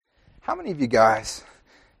How many of you guys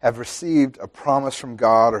have received a promise from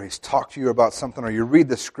God, or He's talked to you about something, or you read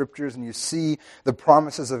the Scriptures and you see the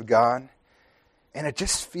promises of God, and it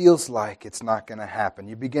just feels like it's not going to happen?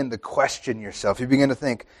 You begin to question yourself. You begin to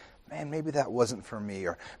think, man, maybe that wasn't for me,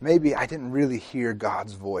 or maybe I didn't really hear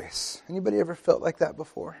God's voice. Anybody ever felt like that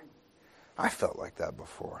before? I felt like that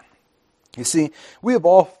before. You see, we have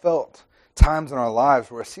all felt times in our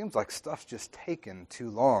lives where it seems like stuff's just taken too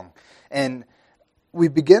long. And we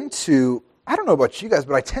begin to, I don't know about you guys,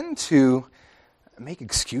 but I tend to make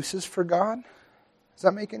excuses for God. Does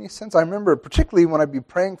that make any sense? I remember particularly when I'd be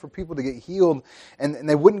praying for people to get healed, and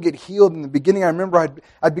they wouldn't get healed in the beginning. I remember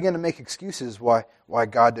I'd begin to make excuses why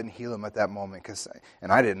God didn't heal them at that moment, and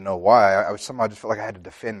I didn't know why. I somehow just felt like I had to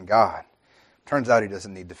defend God. Turns out He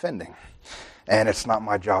doesn't need defending, and it's not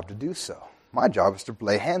my job to do so. My job is to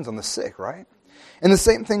lay hands on the sick, right? And the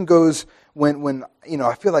same thing goes when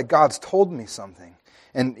I feel like God's told me something.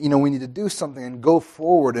 And, we need to do something and go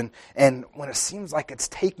forward. And when it seems like it's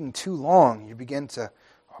taking too long, you begin to,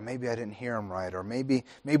 maybe I didn't hear Him right. Or maybe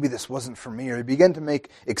this wasn't for me. Or you begin to make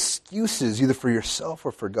excuses either for yourself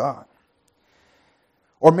or for God.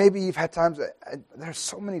 Or maybe you've had times, there's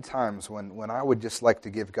so many times when I would just like to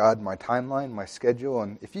give God my timeline, my schedule.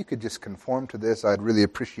 And if you could just conform to this, I'd really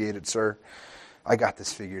appreciate it, sir. I got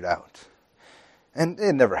this figured out. And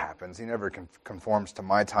it never happens. He never conforms to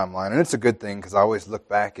my timeline, and it's a good thing because I always look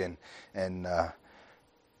back and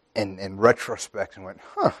in retrospect and went,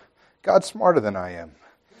 God's smarter than I am.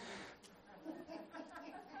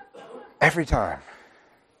 Every time.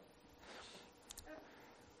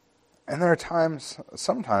 And there are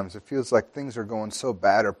sometimes it feels like things are going so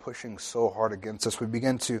bad or pushing so hard against us, we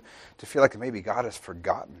begin to feel like maybe God has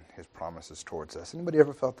forgotten His promises towards us. Anybody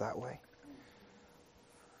ever felt that way?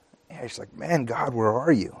 Yeah, it's like, man, God, where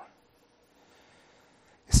are you?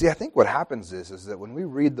 You see, I think what happens is that when we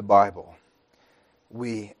read the Bible,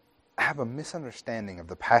 we have a misunderstanding of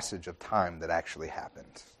the passage of time that actually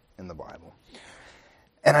happened in the Bible.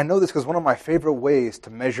 And I know this because one of my favorite ways to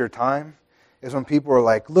measure time is when people are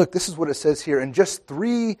like, look, this is what it says here, and just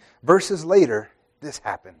 3 verses later, this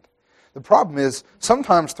happened. The problem is,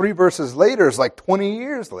 sometimes 3 verses later is like 20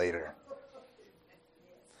 years later.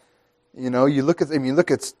 You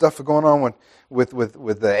look at stuff going on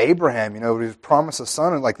with Abraham. He was promised a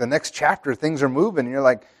son, and like the next chapter, things are moving, and you're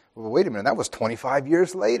like, well, wait a minute, that was 25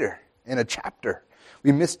 years later in a chapter.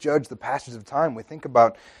 We misjudge the passage of time. We think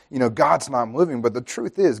about, God's not moving, but the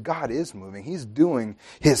truth is, God is moving. He's doing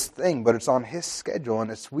His thing, but it's on His schedule,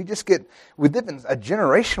 and we live in a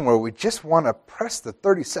generation where we just want to press the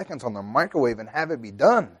 30 seconds on the microwave and have it be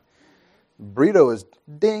done. Burrito is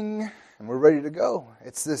ding, and we're ready to go.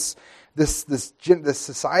 It's this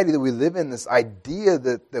society that we live in, this idea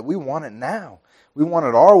that we want it now. We want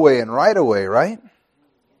it our way and right away, right?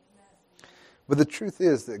 But the truth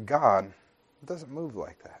is that God doesn't move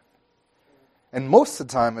like that. And most of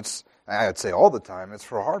the time, I would say all the time, it's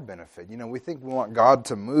for our benefit. We think we want God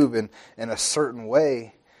to move in a certain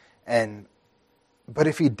way, but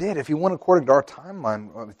if He went according to our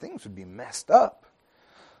timeline, things would be messed up.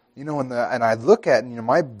 And I look at,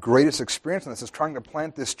 my greatest experience in this is trying to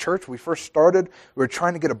plant this church. We first started, we were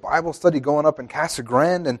trying to get a Bible study going up in Casa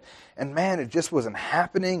Grande, and man, it just wasn't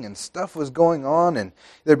happening, and stuff was going on, and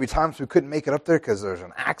there'd be times we couldn't make it up there because there's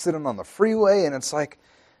an accident on the freeway, and it's like,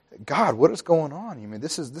 God, what is going on?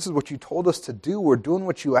 This is what you told us to do. We're doing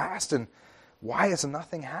what you asked, and why is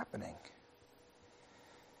nothing happening?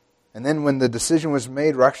 And then when the decision was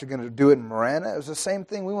made, we're actually going to do it in Marana, it was the same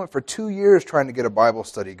thing. We went for 2 years trying to get a Bible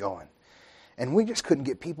study going. And we just couldn't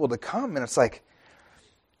get people to come. And it's like,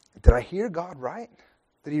 did I hear God right?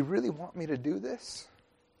 Did He really want me to do this?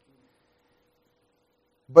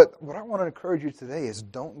 But what I want to encourage you today is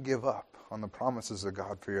don't give up on the promises of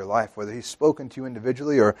God for your life, whether He's spoken to you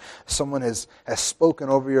individually or someone has spoken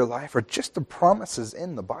over your life, or just the promises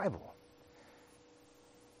in the Bible.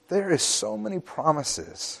 There is so many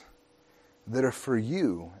promises that are for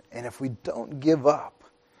you, and if we don't give up,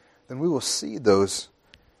 then we will see those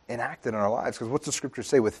enacted in our lives. Because what's the Scripture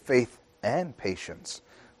say? With faith and patience,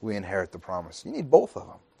 we inherit the promise. You need both of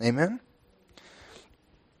them. Amen?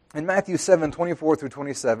 In Matthew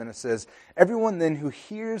 7:24-27, it says, "Everyone then who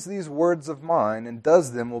hears these words of mine and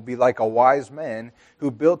does them will be like a wise man who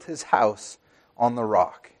built his house on the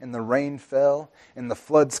rock. And the rain fell, and the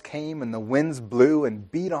floods came, and the winds blew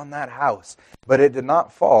and beat on that house. But it did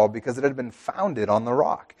not fall, because it had been founded on the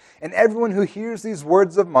rock. And everyone who hears these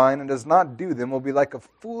words of mine and does not do them will be like a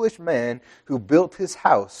foolish man who built his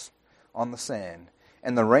house on the sand.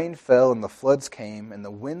 And the rain fell, and the floods came, and the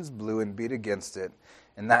winds blew and beat against it,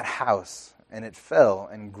 and that house, and it fell,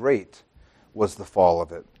 and great was the fall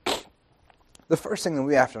of it." The first thing that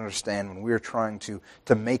we have to understand when we're trying to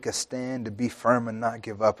make a stand, to be firm and not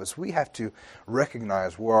give up, is we have to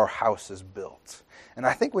recognize where our house is built. And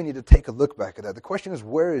I think we need to take a look back at that. The question is,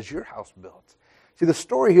 where is your house built? See, the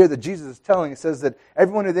story here that Jesus is telling, it says that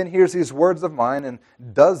everyone who then hears these words of mine and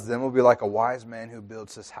does them will be like a wise man who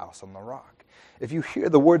builds his house on the rock. If you hear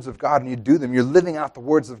the words of God and you do them, you're living out the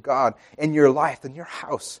words of God in your life, then your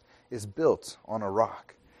house is built on a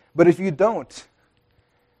rock. But if you don't,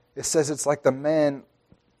 it says it's like the man,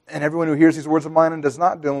 and everyone who hears these words of mine and does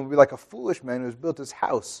not do them will be like a foolish man who has built his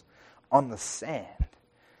house on the sand.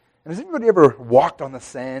 And has anybody ever walked on the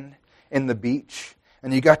sand in the beach?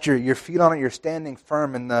 And you got your feet on it, you're standing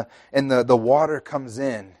firm, and the water comes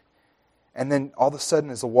in. And then all of a sudden,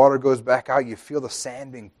 as the water goes back out, you feel the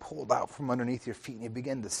sand being pulled out from underneath your feet, and you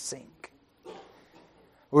begin to sink.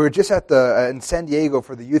 We were just in San Diego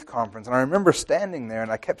for the youth conference, and I remember standing there, and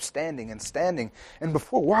I kept standing. And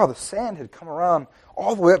before a while, the sand had come around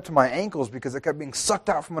all the way up to my ankles because it kept being sucked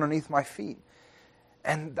out from underneath my feet.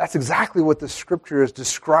 And that's exactly what the scripture is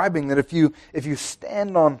describing, that if you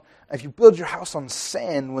build your house on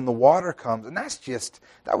sand when the water comes, and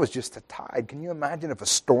that was just a tide. Can you imagine if a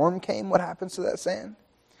storm came, what happens to that sand?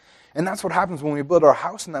 And that's what happens when we build our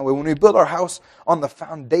house in that way. When we build our house on the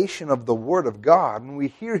foundation of the Word of God, when we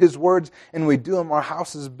hear His words and we do them, our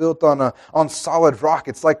house is built on solid rock.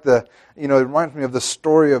 It's like it reminds me of the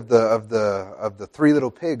story of the three little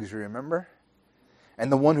pigs, you remember? And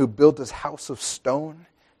the one who built his house of stone,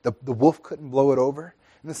 the wolf couldn't blow it over.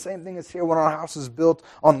 And the same thing is here when our house is built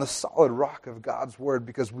on the solid rock of God's Word,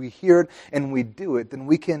 because we hear it and we do it, then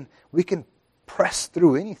we can press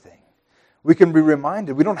through anything. We can be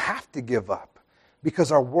reminded we don't have to give up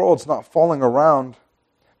because our world's not falling down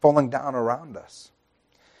around us.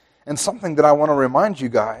 And something that I want to remind you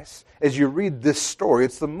guys as you read this story,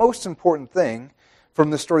 it's the most important thing from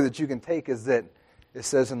this story that you can take, is that it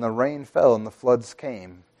says, and the rain fell and the floods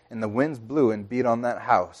came and the winds blew and beat on that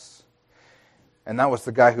house. And that was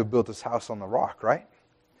the guy who built his house on the rock, right?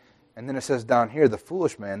 And then it says down here, the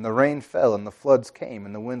foolish man, the rain fell and the floods came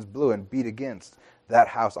and the winds blew and beat against that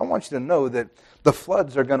house. I want you to know that the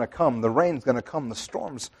floods are going to come, the rain's going to come, the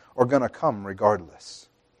storms are going to come regardless.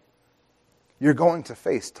 You're going to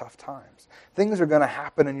face tough times. Things are going to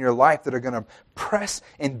happen in your life that are going to press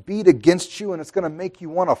and beat against you, and it's going to make you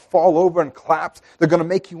want to fall over and collapse. They're going to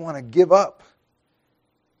make you want to give up.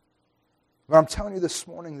 But I'm telling you this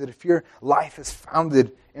morning that if your life is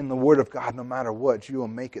founded in the Word of God, no matter what, you will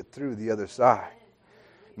make it through the other side.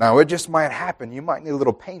 Now, it just might happen. You might need a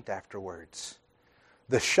little paint afterwards.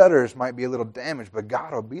 The shutters might be a little damaged, but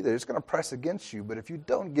God will be there. It's going to press against you. But if you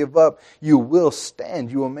don't give up, you will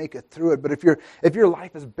stand. You will make it through it. But if your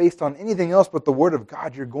life is based on anything else but the Word of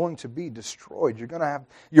God, you're going to be destroyed. You're going to have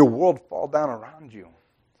your world fall down around you.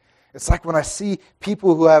 It's like when I see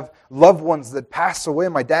people who have loved ones that pass away.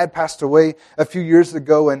 My dad passed away a few years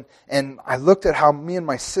ago, and I looked at how me and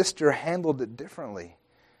my sister handled it differently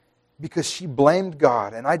because she blamed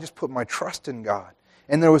God, and I just put my trust in God.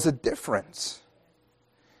 And there was a difference.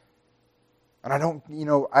 And I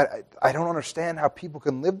don't understand how people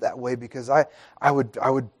can live that way, because I would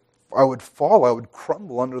fall, I would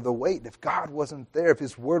crumble under the weight if God wasn't there, if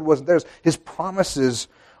His Word wasn't there, His promises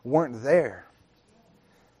weren't there.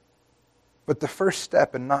 But the first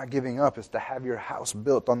step in not giving up is to have your house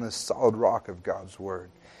built on this solid rock of God's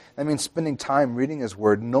Word. That means spending time reading His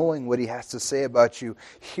Word, knowing what He has to say about you,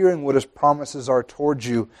 hearing what His promises are towards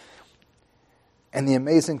you. And the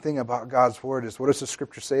amazing thing about God's Word is, what does the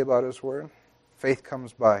Scripture say about His Word? Faith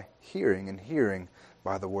comes by hearing, and hearing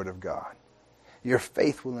by the Word of God. Your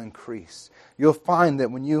faith will increase. You'll find that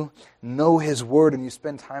when you know His Word and you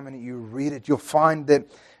spend time in it, you read it, you'll find that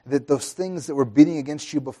those things that were beating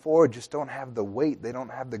against you before just don't have the weight, they don't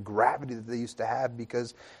have the gravity that they used to have,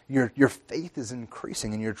 because your faith is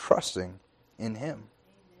increasing and you're trusting in Him.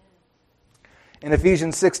 In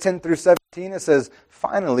Ephesians 6:10-17, it says,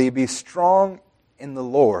 finally, be strong in the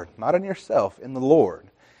Lord, not in yourself, in the Lord,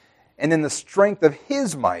 and in the strength of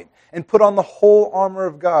His might, and put on the whole armor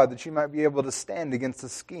of God, that you might be able to stand against the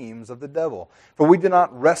schemes of the devil. For we do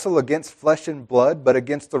not wrestle against flesh and blood, but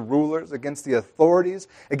against the rulers, against the authorities,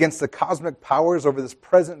 against the cosmic powers over this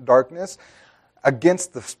present darkness,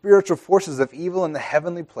 against the spiritual forces of evil in the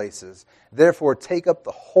heavenly places. Therefore take up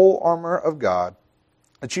the whole armor of God,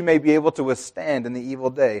 that you may be able to withstand in the evil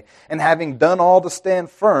day. And having done all to stand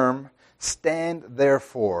firm, stand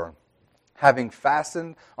therefore, having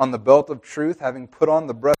fastened on the belt of truth, having put on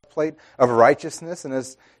the breastplate of righteousness, and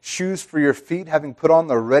as shoes for your feet, having put on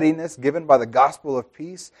the readiness given by the gospel of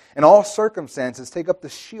peace. In all circumstances, take up the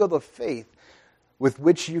shield of faith, with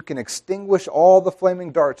which you can extinguish all the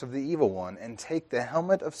flaming darts of the evil one, and take the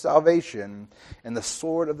helmet of salvation and the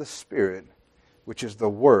sword of the Spirit, which is the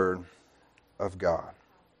Word of God.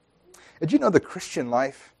 Did you know the Christian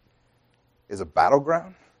life is a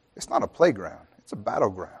battleground? It's not a playground. It's a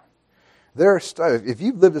battleground. There are stuff, if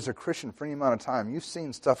you've lived as a Christian for any amount of time, you've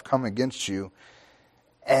seen stuff come against you,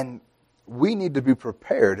 and we need to be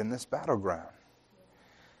prepared in this battleground.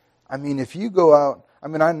 I mean, if you go out,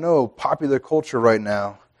 I know popular culture right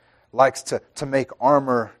now likes to make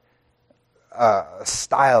armor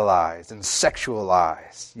stylized and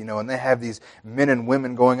sexualized, and they have these men and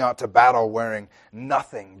women going out to battle wearing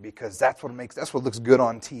nothing because that's what looks good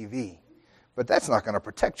on TV. But that's not going to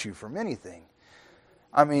protect you from anything.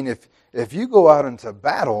 I mean, if you go out into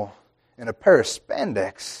battle in a pair of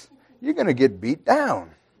spandex, you're going to get beat down.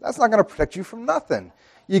 That's not going to protect you from nothing.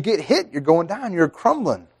 You get hit, you're going down, you're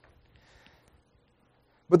crumbling.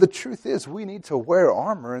 But the truth is, we need to wear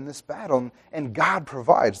armor in this battle, and God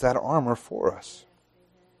provides that armor for us.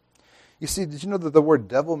 You see, did you know that the word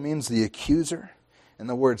devil means the accuser, and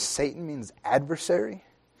the word Satan means adversary?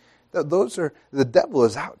 The devil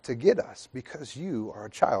is out to get us because you are a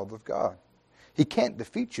child of God. He can't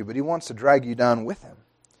defeat you, but he wants to drag you down with him.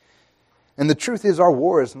 And the truth is, our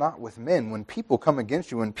war is not with men. When people come against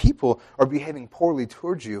you, when people are behaving poorly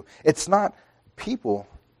towards you, it's not people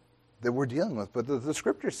that we're dealing with. But the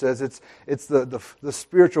Scripture says it's the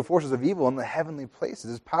spiritual forces of evil in the heavenly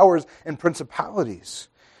places, powers and principalities.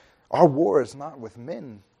 Our war is not with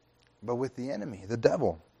men, but with the enemy, the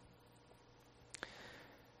devil.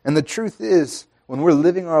 And the truth is, when we're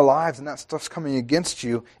living our lives and that stuff's coming against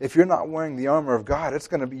you, if you're not wearing the armor of God,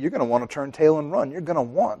 you're going to want to turn tail and run. You're going to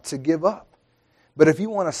want to give up. But if you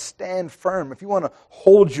want to stand firm, if you want to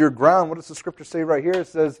hold your ground, what does the Scripture say right here? It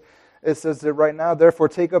says that right now, therefore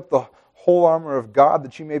take up the whole armor of God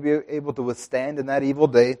that you may be able to withstand in that evil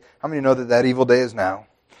day. How many know that evil day is now?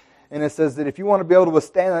 And it says that if you want to be able to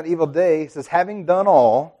withstand that evil day, it says having done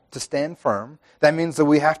all to stand firm. That means that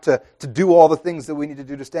we have to do all the things that we need to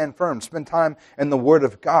do to stand firm. Spend time in the Word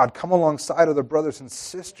of God. Come alongside other brothers and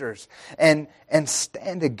sisters and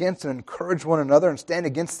stand against and encourage one another and stand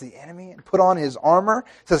against the enemy and put on his armor.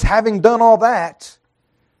 It says having done all that,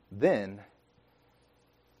 then,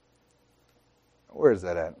 where is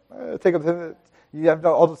that at? You have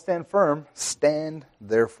all to stand firm. Stand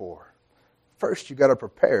therefore. First, you got to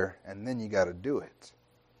prepare, and then you got to do it.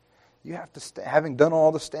 You have to, having done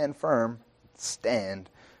all to stand firm, stand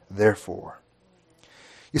therefore.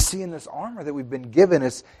 You see, in this armor that we've been given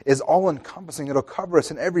is all-encompassing. It'll cover us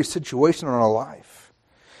in every situation in our life.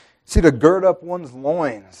 See, to gird up one's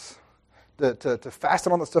loins, to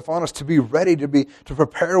fasten all that stuff on us, to be ready, to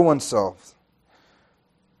prepare oneself.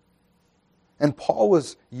 And Paul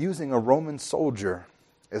was using a Roman soldier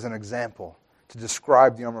as an example to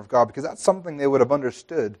describe the armor of God, because that's something they would have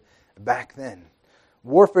understood back then.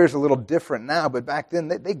 Warfare is a little different now, but back then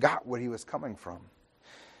they got where he was coming from.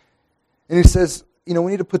 And he says, we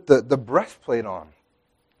need to put the breastplate on.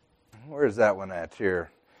 Where is that one at here?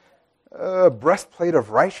 Breastplate of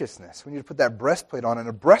righteousness. We need to put that breastplate on. And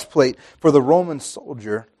a breastplate for the Roman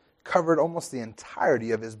soldier covered almost the entirety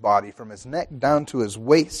of his body, from his neck down to his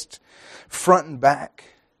waist, front and back.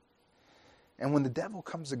 And when the devil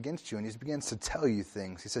comes against you and he begins to tell you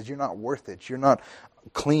things, he says, you're not worth it, you're not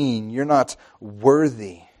clean, you're not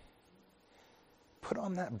worthy. Put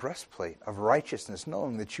on that breastplate of righteousness,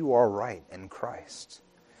 knowing that you are right in Christ.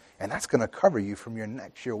 And that's going to cover you from your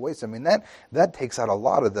neck to your waist. That takes out a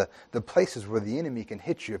lot of the places where the enemy can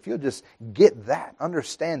hit you. If you'll just get that,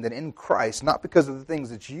 understand that in Christ, not because of the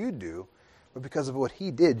things that you do, but because of what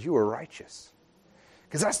he did, you are righteous.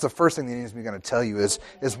 Because that's the first thing the enemy is going to tell you is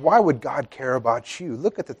why would God care about you?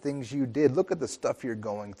 Look at the things you did. Look at the stuff you're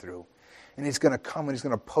going through. And he's going to come and he's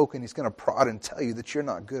going to poke and he's going to prod and tell you that you're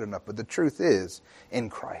not good enough. But the truth is, in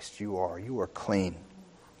Christ you are. You are clean.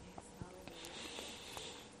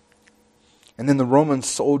 And then the Roman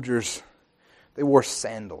soldiers, they wore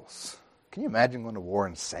sandals. Can you imagine going to war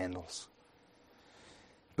in sandals?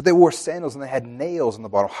 But they wore sandals and they had nails in the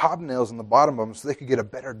bottom, hobnails in the bottom of them so they could get a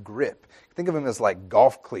better grip. Think of them as like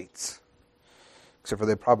golf cleats. Except for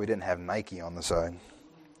they probably didn't have Nike on the side.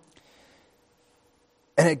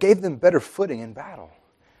 And it gave them better footing in battle.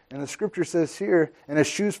 And the Scripture says here, and as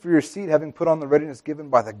shoes for your feet, having put on the readiness given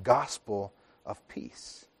by the gospel of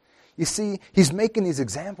peace. You see, he's making these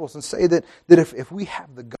examples and say that if we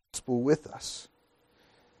have the gospel with us,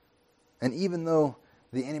 and even though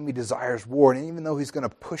the enemy desires war, and even though he's going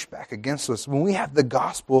to push back against us, when we have the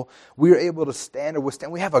gospel, we are able to stand or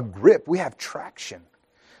withstand. We have a grip. We have traction.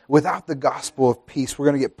 Without the gospel of peace, we're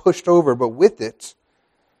going to get pushed over, but with it,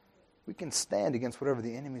 we can stand against whatever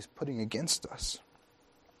the enemy is putting against us.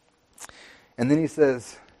 And then he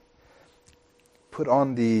says, put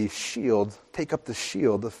on the shield, take up the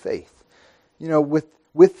shield of faith. You know,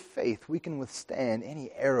 with faith, we can withstand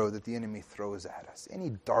any arrow that the enemy throws at us, any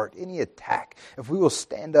dart, any attack. If we will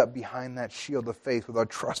stand up behind that shield of faith with our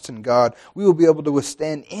trust in God, we will be able to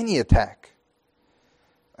withstand any attack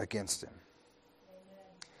against him.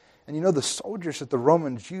 And you know, the soldiers that the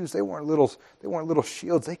Romans used, they weren't little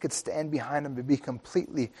shields. They could stand behind them and be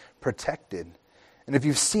completely protected. And if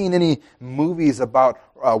you've seen any movies about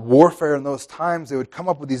warfare in those times, they would come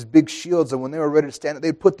up with these big shields, and when they were ready to stand,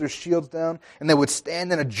 they'd put their shields down, and they would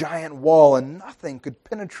stand in a giant wall, and nothing could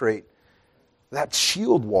penetrate that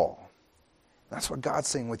shield wall. That's what God's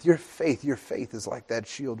saying. With your faith is like that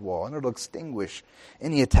shield wall, and it'll extinguish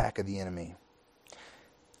any attack of the enemy.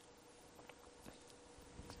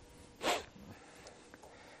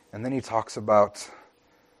 And then he talks about,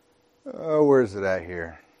 where is it at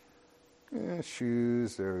here?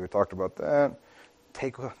 Shoes, we talked about that.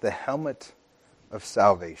 Take the helmet of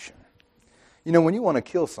salvation. You know, when you want to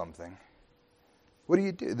kill something, what do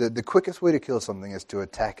you do? The quickest way to kill something is to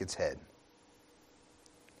attack its head.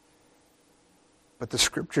 But the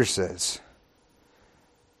scripture says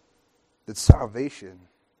that salvation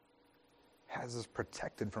has us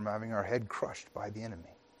protected from having our head crushed by the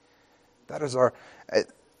enemy. That is our...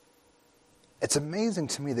 It's amazing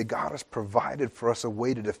to me that God has provided for us a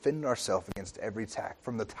way to defend ourselves against every attack.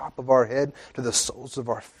 From the top of our head to the soles of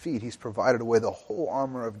our feet, He's provided away the whole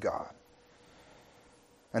armor of God.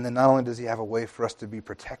 And then not only does He have a way for us to be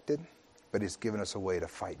protected, but He's given us a way to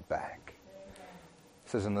fight back.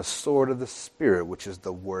 It says, in the sword of the Spirit, which is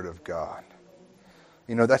the Word of God.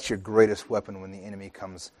 You know, that's your greatest weapon when the enemy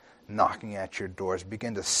comes knocking at your doors.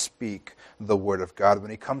 Begin to speak the Word of God. When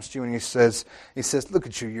he comes to you and he says, look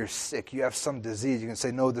at you, you're sick, you have some disease. You can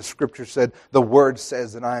say, no, the Scripture said, the Word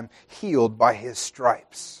says that I'm healed by His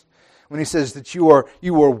stripes. When he says that you are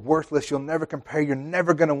worthless, you'll never compare, you're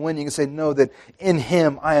never going to win, you can say, no, that in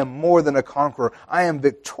Him I am more than a conqueror. I am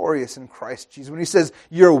victorious in Christ Jesus. When he says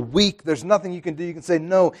you're weak, there's nothing you can do, you can say,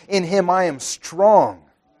 no, in Him I am strong.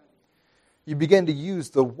 You begin to use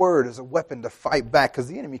the Word as a weapon to fight back, because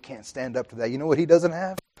the enemy can't stand up to that. You know what he doesn't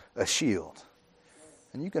have? A shield.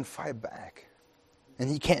 And you can fight back. And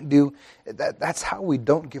he can't do that. That's how we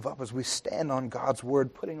don't give up, as we stand on God's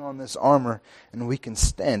Word, putting on this armor, and we can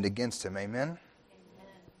stand against him. Amen?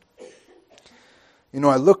 Amen. You know,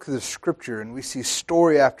 I look at the Scripture and we see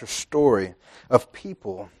story after story of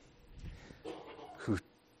people who,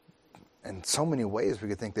 in so many ways, we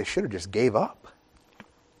could think they should have just gave up.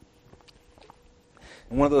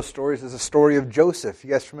 And one of those stories is the story of Joseph.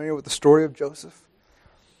 You guys familiar with the story of Joseph?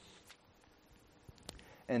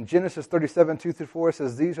 And Genesis 37, 2-4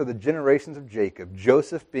 says, these are the generations of Jacob.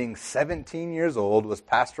 Joseph, being 17 years old, was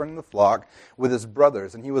pasturing the flock with his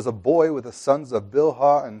brothers. And he was a boy with the sons of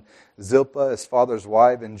Bilhah and Zilpah, his father's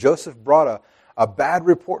wife. And Joseph brought a bad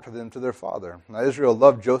report to them to their father. Now Israel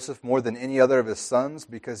loved Joseph more than any other of his sons,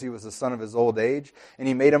 because he was the son of his old age, and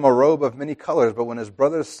he made him a robe of many colors. But when his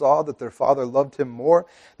brothers saw that their father loved him more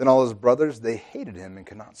than all his brothers, they hated him and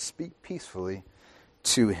could not speak peacefully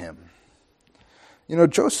to him. You know,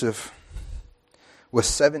 Joseph was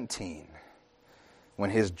 17 when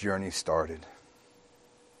his journey started.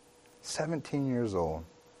 17 years old.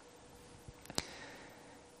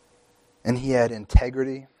 And he had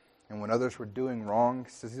integrity. And when others were doing wrong,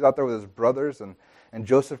 he's out there with his brothers, and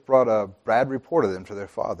Joseph brought a bad report of them to their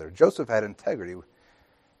father. Joseph had integrity,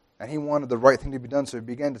 and he wanted the right thing to be done, so he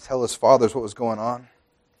began to tell his fathers what was going on.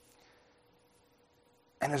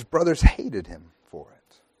 And his brothers hated him for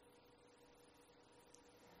it,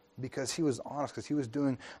 because he was honest, because he was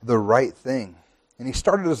doing the right thing. And he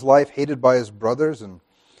started his life hated by his brothers,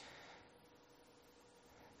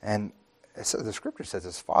 and so the Scripture says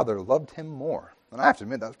his father loved him more. And I have to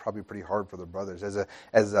admit, that was probably pretty hard for the brothers.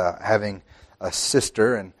 As having a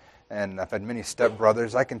sister, and I've had many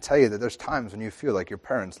stepbrothers, I can tell you that there's times when you feel like your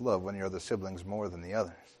parents love one of your other siblings more than the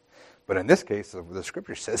others. But in this case, the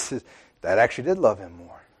Scripture says that actually did love him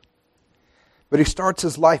more. But he starts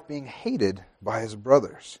his life being hated by his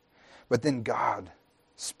brothers. But then God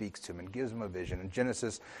speaks to him and gives him a vision. In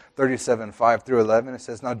Genesis 37, 5-11, it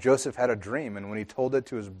says, now Joseph had a dream, and when he told it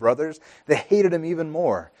to his brothers, they hated him even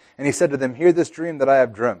more. And he said to them, hear this dream that I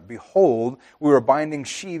have dreamt. Behold, we were binding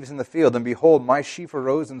sheaves in the field, and behold, my sheaf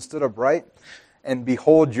arose and stood upright, and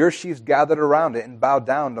behold, your sheaves gathered around it and bowed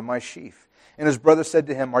down to my sheaf. And his brothers said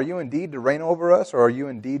to him, are you indeed to reign over us, or are you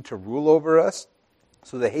indeed to rule over us?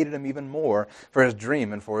 So they hated him even more for his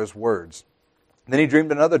dream and for his words. Then he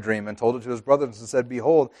dreamed another dream and told it to his brothers and said,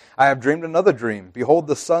 Behold, I have dreamed another dream. Behold,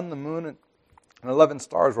 the sun, the moon, and 11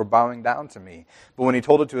 stars were bowing down to me. But when he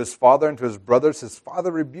told it to his father and to his brothers, his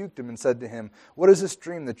father rebuked him and said to him, What is this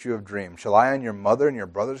dream that you have dreamed? Shall I and your mother and your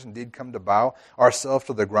brothers indeed come to bow ourselves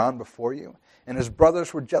to the ground before you? And his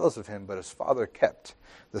brothers were jealous of him, but his father kept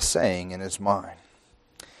the saying in his mind.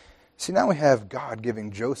 See, now we have God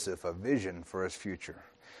giving Joseph a vision for his future.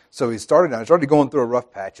 So he's already going through a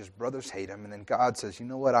rough patch. His brothers hate him. And then God says, you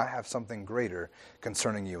know what? I have something greater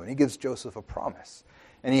concerning you. And he gives Joseph a promise.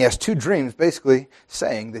 And he has two dreams basically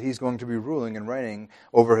saying that he's going to be ruling and reigning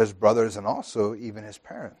over his brothers and also even his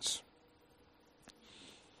parents.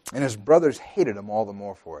 And his brothers hated him all the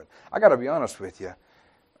more for it. I got to be honest with you.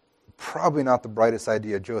 Probably not the brightest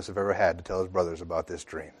idea Joseph ever had to tell his brothers about this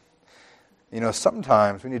dream. You know,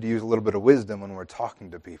 sometimes we need to use a little bit of wisdom when we're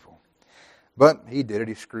talking to people. But he did it.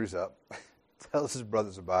 He screws up, tells his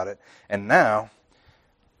brothers about it, and now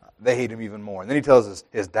they hate him even more. And then he tells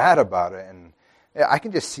his dad about it, and I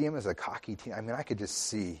can just see him as a cocky teen. I mean, I could just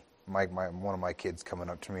see one of my kids coming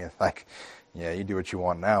up to me and like, yeah, you do what you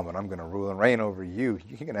want now, but I'm going to rule and reign over you.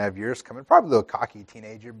 You're going to have yours coming. Probably a little cocky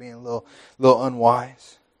teenager, being a little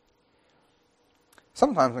unwise.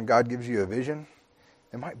 Sometimes when God gives you a vision,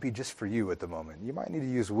 it might be just for you at the moment. You might need to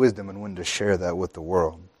use wisdom and when to share that with the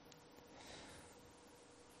world.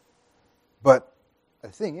 But the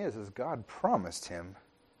thing is God promised him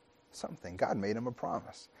something. God made him a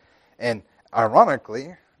promise. And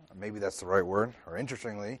ironically, maybe that's the right word, or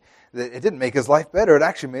interestingly, that it didn't make his life better. It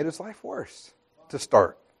actually made his life worse to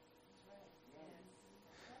start.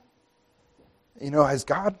 You know,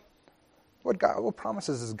 what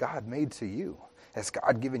promises has God made to you? Has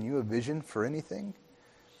God given you a vision for anything?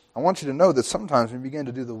 I want you to know that sometimes when you begin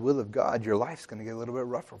to do the will of God, your life's going to get a little bit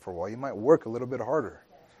rougher for a while. You might work a little bit harder.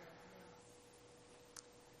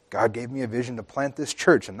 God gave me a vision to plant this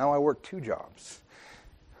church, and now I work 2 jobs.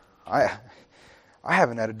 I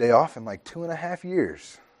haven't had a day off in like 2.5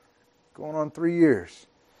 years, going on 3 years.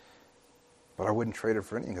 But I wouldn't trade it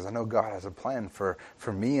for anything because I know God has a plan for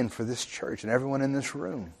me and for this church and everyone in this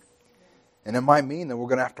room. And it might mean that we're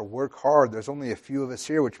going to have to work hard. There's only a few of us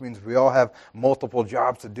here, which means we all have multiple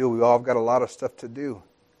jobs to do. We all have got a lot of stuff to do.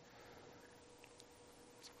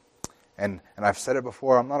 And I've said it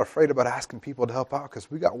before, I'm not afraid about asking people to help out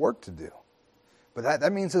because we got work to do. But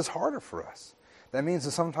that means it's harder for us. That means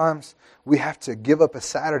that sometimes we have to give up a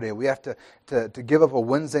Saturday. We have to give up a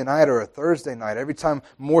Wednesday night or a Thursday night. Every time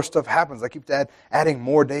more stuff happens, I keep adding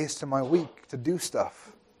more days to my week to do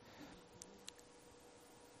stuff.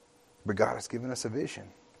 But God has given us a vision.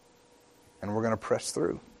 And we're going to press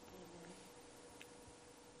through.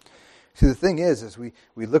 See, the thing is we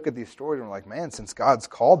look at these stories and we're like, man, since God's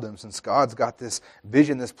called them, since God's got this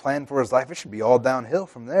vision, this plan for his life, it should be all downhill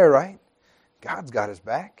from there, right? God's got his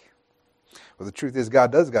back. Well, the truth is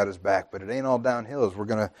God does got his back, but it ain't all downhill as we're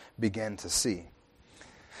going to begin to see.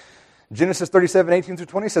 Genesis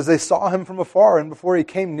 37:18-20 says, They saw him from afar, and before he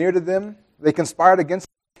came near to them, they conspired against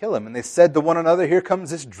him to kill him. And they said to one another, Here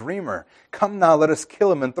comes this dreamer. Come now, let us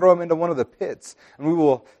kill him and throw him into one of the pits. And we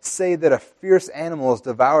will say that a fierce animal has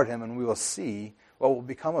devoured him, and we will see what will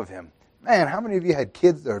become of him. Man, how many of you had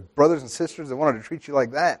kids or brothers and sisters that wanted to treat you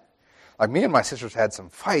like that? Like me and my sisters had some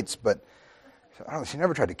fights, but she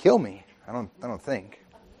never tried to kill me. I don't think.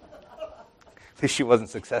 At least she wasn't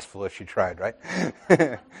successful if she tried, right?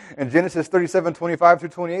 And Genesis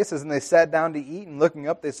 37:25-28 says, And they sat down to eat, and looking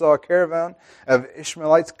up they saw a caravan of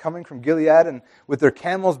Ishmaelites coming from Gilead, and with their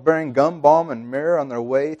camels bearing gum, balm, and myrrh on their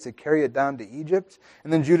way to carry it down to Egypt.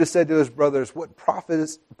 And then Judah said to his brothers, What profit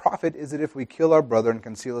is it if we kill our brother and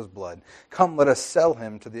conceal his blood? Come, let us sell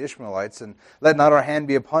him to the Ishmaelites, and let not our hand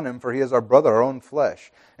be upon him, for he is our brother, our own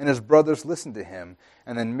flesh. And his brothers listened to him.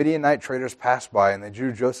 And then Midianite traders passed by, and they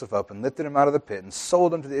drew Joseph up and lifted him out of the pit and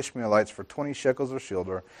sold him to the Ishmaelites for 20 shekels of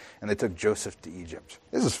silver, and they took Joseph to Egypt.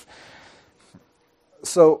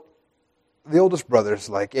 So the oldest brother's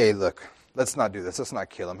like, hey, look, let's not do this. Let's not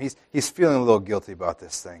kill him. He's feeling a little guilty about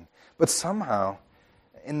this thing. But somehow,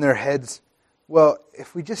 in their heads, well,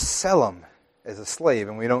 if we just sell him as a slave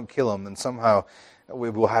and we don't kill him, then somehow we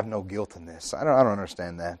will have no guilt in this. I don't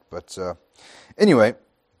understand that. But anyway,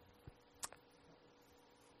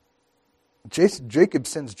 Jacob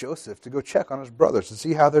sends Joseph to go check on his brothers to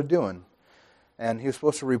see how they're doing. And he was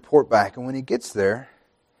supposed to report back. And when he gets there,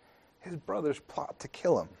 his brothers plot to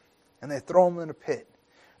kill him. And they throw him in a pit.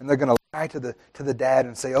 And they're going to lie to the dad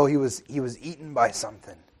and say, oh, he was eaten by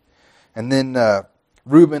something. And then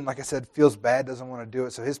Reuben, like I said, feels bad, doesn't want to do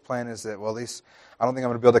it. So his plan is that, well, at least I don't think I'm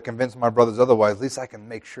going to be able to convince my brothers otherwise. At least I can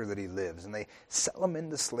make sure that he lives. And they sell him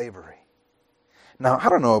into slavery. Now, I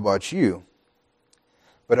don't know about you,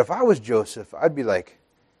 But if I was Joseph, I'd be like,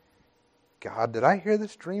 God, did I hear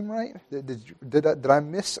this dream right? Did I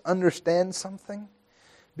misunderstand something?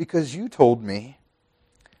 Because you told me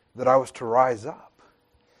that I was to rise up.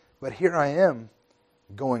 But here I am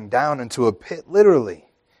going down into a pit, literally.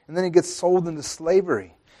 And then he gets sold into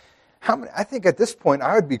slavery. I think at this point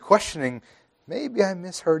I would be questioning, maybe I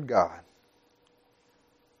misheard God.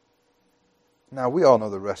 Now, we all know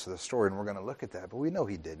the rest of the story, and we're going to look at that, but we know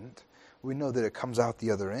he didn't. We know that it comes out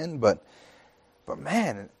the other end, but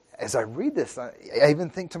man, as I read this, I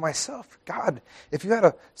even think to myself, God, if you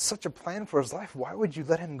had such a plan for his life, why would you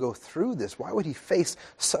let him go through this? Why would he face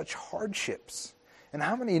such hardships? And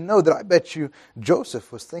how many know that I bet you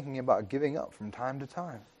Joseph was thinking about giving up from time to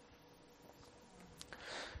time?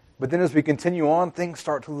 But then as we continue on, things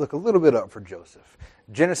start to look a little bit up for Joseph.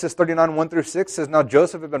 Genesis 39, 1-6 says, Now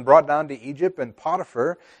Joseph had been brought down to Egypt, and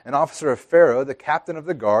Potiphar, an officer of Pharaoh, the captain of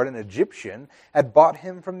the guard, an Egyptian, had bought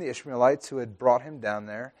him from the Ishmaelites who had brought him down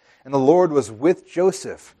there. And the Lord was with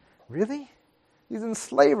Joseph. Really? He's in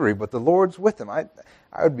slavery, but the Lord's with him. I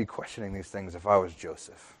would be questioning these things if I was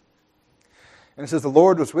Joseph. And it says, the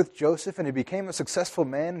Lord was with Joseph, and he became a successful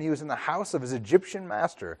man, and he was in the house of his Egyptian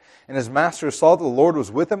master. And his master saw that the Lord was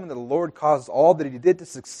with him, and that the Lord caused all that he did to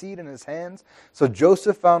succeed in his hands. So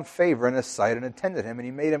Joseph found favor in his sight and attended him, and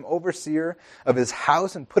he made him overseer of his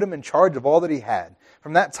house and put him in charge of all that he had.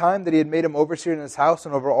 From that time that he had made him overseer in his house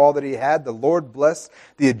and over all that he had, the Lord blessed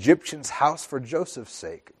the Egyptian's house for Joseph's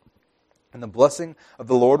sake. And the blessing of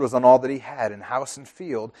the Lord was on all that he had in house and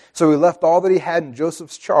field. So he left all that he had in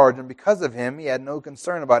Joseph's charge, and because of him he had no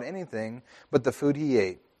concern about anything but the food he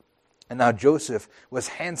ate. And now Joseph was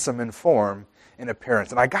handsome in form and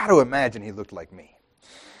appearance. And I got to imagine he looked like me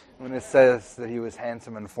when it says that he was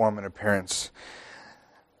handsome in form and appearance.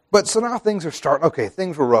 But so now things are starting, okay,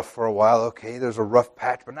 things were rough for a while, okay, there's a rough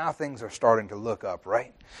patch, but now things are starting to look up,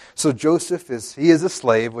 right? So Joseph is a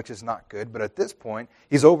slave, which is not good, but at this point,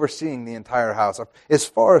 he's overseeing the entire house. As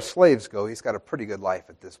far as slaves go, he's got a pretty good life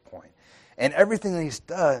at this point. And everything that he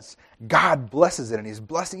does, God blesses it, and he's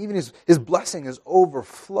blessing, even his blessing is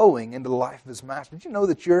overflowing into the life of his master. Did you know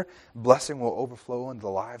that your blessing will overflow into the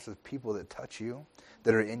lives of people that touch you,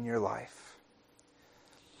 that are in your life?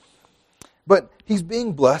 But he's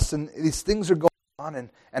being blessed, and these things are going on,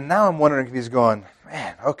 and now I'm wondering if he's going,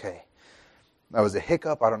 man, okay, that was a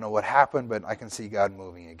hiccup. I don't know what happened, but I can see God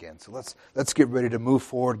moving again. So let's get ready to move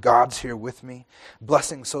forward. God's here with me.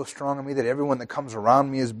 Blessing so strong on me that everyone that comes around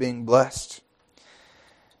me is being blessed.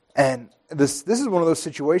 And this is one of those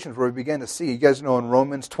situations where we begin to see, you guys know in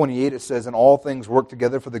Romans 28 it says, and all things work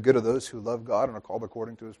together for the good of those who love God and are called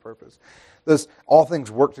according to his purpose. All things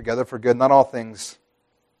work together for good. Not all things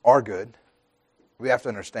are good. We have to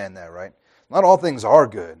understand that, right? Not all things are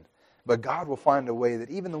good, but God will find a way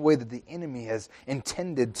that even the way that the enemy has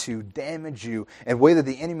intended to damage you and the way that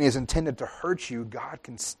the enemy has intended to hurt you, God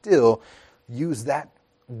can still use that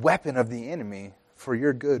weapon of the enemy for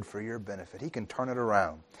your good, for your benefit. He can turn it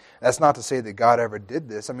around. That's not to say that God ever did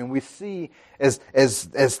this. I mean, we see as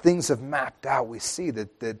things have mapped out, we see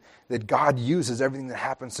that God uses everything that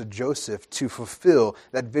happens to Joseph to fulfill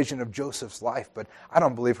that vision of Joseph's life. But I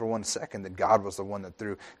don't believe for one second that God was the one that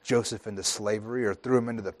threw Joseph into slavery or threw him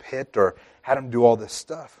into the pit or had him do all this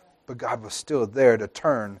stuff. But God was still there to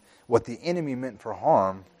turn what the enemy meant for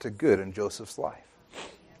harm to good in Joseph's life.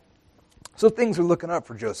 So things are looking up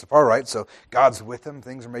for Joseph. All right, so God's with him.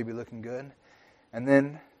 Things are maybe looking good. And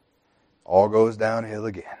then all goes downhill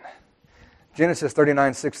again. Genesis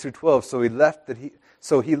 39, 6-12.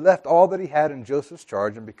 So he left all that he had in Joseph's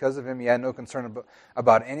charge, and because of him he had no concern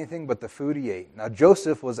about anything but the food he ate. Now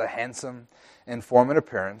Joseph was a handsome in form and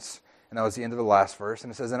appearance, and that was the end of the last verse.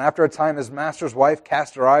 And it says, and after a time his master's wife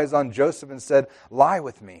cast her eyes on Joseph and said, lie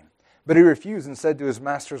with me. But he refused and said to his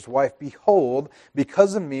master's wife, behold,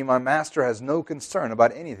 because of me my master has no concern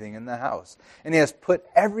about anything in the house, and he has put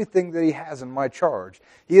everything that he has in my charge.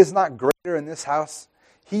 He is not greater in this house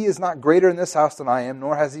than I am,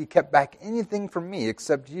 nor has he kept back anything from me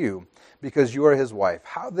except you, because you are his wife.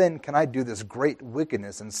 How then can I do this great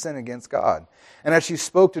wickedness and sin against God? And as she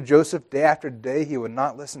spoke to Joseph day after day, he would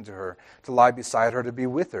not listen to her, to lie beside her, to be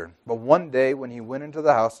with her. But one day when he went into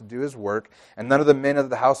the house to do his work, and none of the men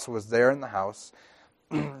of the house was there in the house,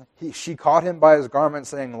 she caught him by his garment,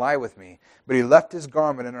 saying, lie with me. But he left his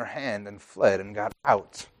garment in her hand and fled and got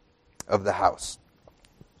out of the house.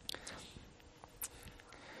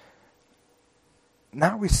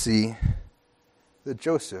 Now we see that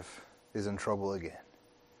Joseph is in trouble again.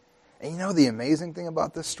 And you know the amazing thing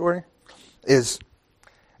about this story is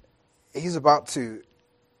he's about to,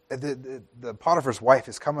 the Potiphar's wife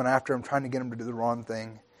is coming after him, trying to get him to do the wrong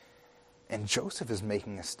thing. And Joseph is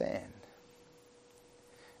making a stand.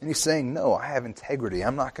 And he's saying, no, I have integrity.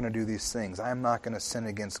 I'm not going to do these things. I'm not going to sin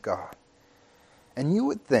against God. And you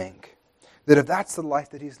would think that if that's the life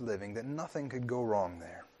that he's living, that nothing could go wrong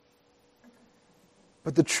there.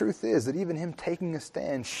 But the truth is that even him taking a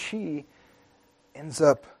stand, she ends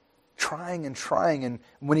up trying, and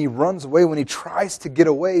when he runs away, when he tries to get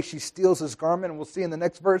away, she steals his garment, and we'll see in the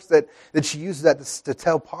next verse that she uses that to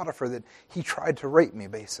tell Potiphar that he tried to rape me,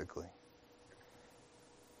 basically.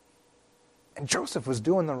 And Joseph was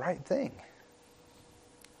doing the right thing.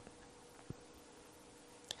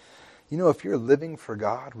 You know, if you're living for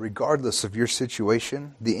God, regardless of your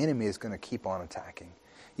situation, the enemy is going to keep on attacking.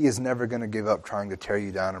 He is never going to give up trying to tear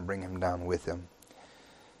you down and bring him down with him.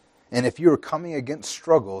 And if you're coming against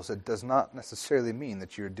struggles, it does not necessarily mean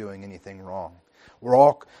that you're doing anything wrong.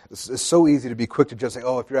 It's so easy to be quick to just say,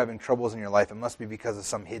 oh, if you're having troubles in your life, it must be because of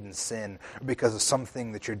some hidden sin or because of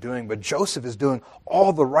something that you're doing. But Joseph is doing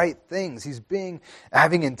all the right things. He's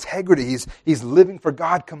having integrity. He's living for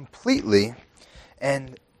God completely.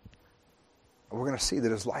 And we're going to see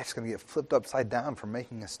that his life's going to get flipped upside down for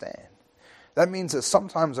making a stand. That means that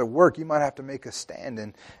sometimes at work you might have to make a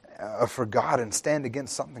stand for God and stand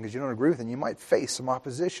against something because you don't agree with it. And you might face some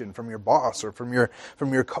opposition from your boss or from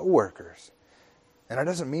your coworkers. And that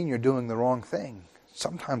doesn't mean you're doing the wrong thing.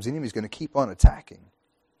 Sometimes the enemy's going to keep on attacking.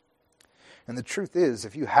 And the truth is,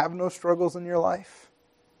 if you have no struggles in your life,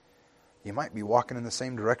 you might be walking in the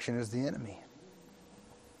same direction as the enemy.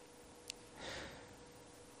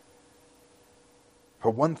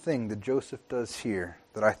 But one thing that Joseph does here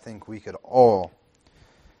that I think we could all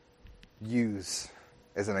use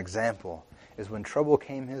as an example is when trouble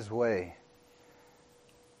came his way.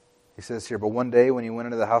 He says here, but one day when he went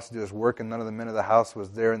into the house to do his work and none of the men of the house was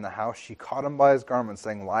there in the house, she caught him by his garment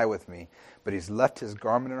saying, lie with me. But he's left his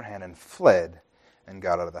garment in her hand and fled and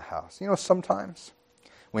got out of the house. You know, sometimes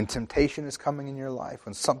when temptation is coming in your life,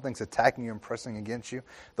 when something's attacking you and pressing against you,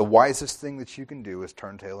 the wisest thing that you can do is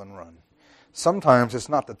turn tail and run. Sometimes it's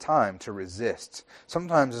not the time to resist.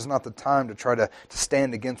 Sometimes it's not the time to try to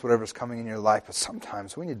stand against whatever's coming in your life. But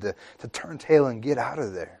sometimes we need to turn tail and get out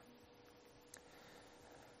of there.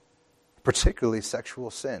 Particularly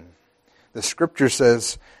sexual sin. The scripture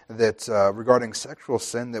says that regarding sexual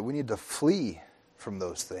sin that we need to flee from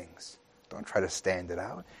those things. Don't try to stand it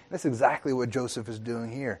out. And that's exactly what Joseph is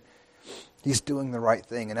doing here. He's doing the right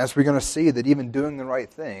thing. And as we're going to see that even doing the right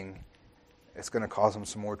thing, it's going to cause him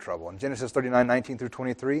some more trouble. In Genesis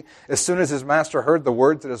 39:19-23, as soon as his master heard the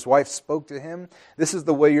words that his wife spoke to him, this is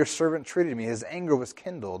the way your servant treated me. His anger was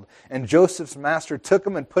kindled. And Joseph's master took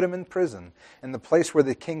him and put him in prison, in the place where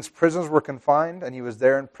the king's prisoners were confined, and he was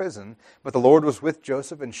there in prison. But the Lord was with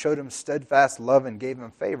Joseph and showed him steadfast love and gave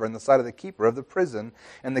him favor in the sight of the keeper of the prison.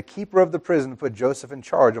 And the keeper of the prison put Joseph in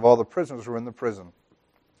charge of all the prisoners who were in the prison.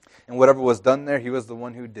 And whatever was done there, he was the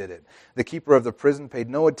one who did it. The keeper of the prison paid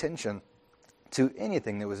no attention to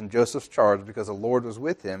anything that was in Joseph's charge because the Lord was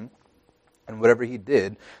with him, and whatever he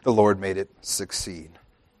did, the Lord made it succeed.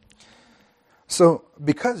 So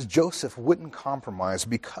because Joseph wouldn't compromise,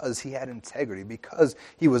 because he had integrity, because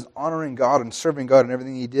he was honoring God and serving God in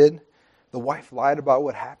everything he did, the wife lied about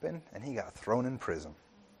what happened, and he got thrown in prison.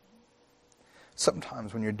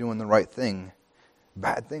 Sometimes when you're doing the right thing,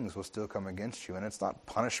 bad things will still come against you, and it's not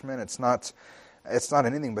punishment, it's not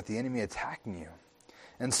anything but the enemy attacking you.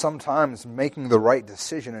 And sometimes making the right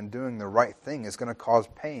decision and doing the right thing is going to cause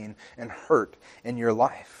pain and hurt in your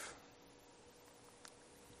life.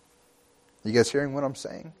 You guys hearing what I'm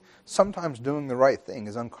saying? Sometimes doing the right thing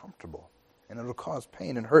is uncomfortable, and it'll cause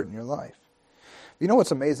pain and hurt in your life. You know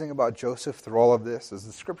what's amazing about Joseph through all of this is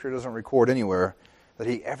the scripture doesn't record anywhere that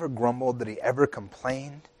he ever grumbled, that he ever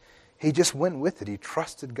complained. He just went with it. He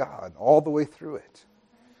trusted God all the way through it.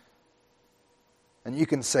 And you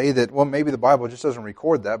can say that, well, maybe the Bible just doesn't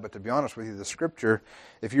record that, but to be honest with you, the Scripture,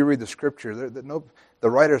 if you read the Scripture, the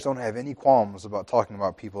writers don't have any qualms about talking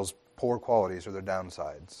about people's poor qualities or their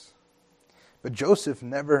downsides. But Joseph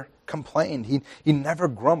never complained. He never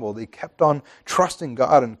grumbled. He kept on trusting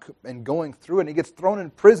God and going through it. And he gets thrown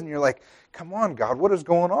in prison. You're like, come on, God, what is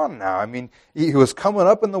going on now? I mean, he was coming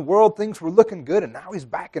up in the world. Things were looking good, and now he's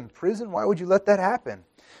back in prison. Why would you let that happen?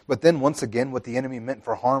 But then once again, what the enemy meant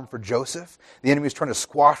for harm for Joseph, the enemy is trying to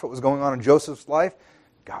squash what was going on in Joseph's life.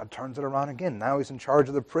 God turns it around again. Now he's in charge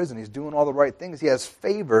of the prison. He's doing all the right things. He has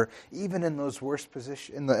favor even in those worst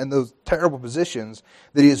positions, in those terrible positions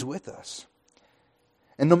that he is with us.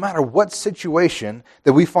 And no matter what situation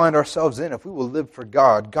that we find ourselves in, if we will live for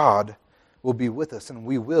God, God will be with us and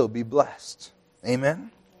we will be blessed.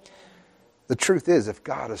 Amen? The truth is, if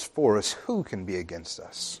God is for us, who can be against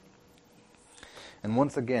us? And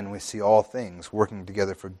once again, we see all things working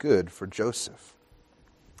together for good for Joseph.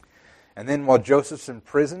 And then while Joseph's in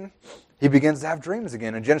prison, he begins to have dreams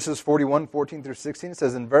again. In Genesis 41, 14 through 16, it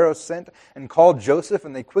says, And Pharaoh sent and called Joseph,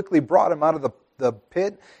 and they quickly brought him out of the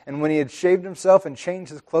pit. And when he had shaved himself and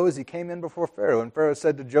changed his clothes, he came in before Pharaoh. And Pharaoh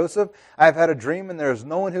said to Joseph, I have had a dream, and there is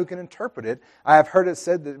no one who can interpret it. I have heard it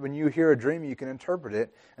said that when you hear a dream, you can interpret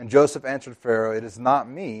it. And Joseph answered Pharaoh, It is not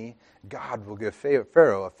me. God will give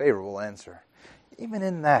Pharaoh a favorable answer. Even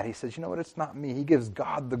in that, he says, you know what, it's not me. He gives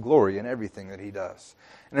God the glory in everything that he does.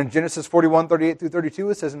 And in Genesis 41, 38 through 32,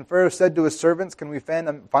 it says, And Pharaoh said to his servants, Can we find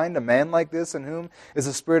a man like this in whom is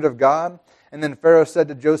the Spirit of God? And then Pharaoh said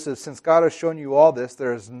to Joseph, Since God has shown you all this,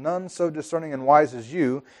 there is none so discerning and wise as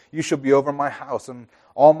you. You shall be over my house and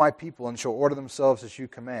all my people, and shall order themselves as you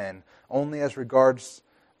command. Only as regards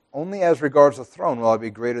the throne will I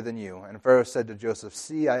be greater than you. And Pharaoh said to Joseph,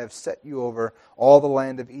 See, I have set you over all the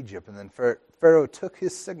land of Egypt. And then Pharaoh took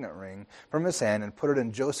his signet ring from his hand and put it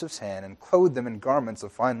in Joseph's hand and clothed them in garments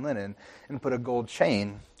of fine linen and put a gold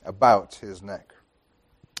chain about his neck.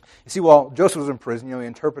 You see, while Joseph was in prison, he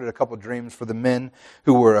interpreted a couple of dreams for the men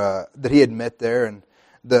who were that he had met there, and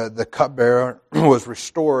the cupbearer was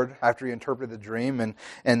restored after he interpreted the dream,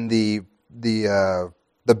 and the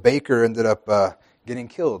baker ended up getting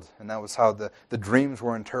killed. And that was how the dreams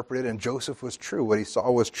were interpreted, and Joseph was true. What he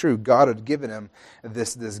saw was true. God had given him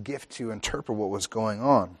this gift to interpret what was going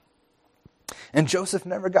on. And Joseph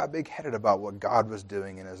never got big-headed about what God was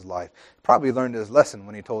doing in his life. Probably learned his lesson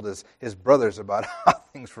when he told his brothers about how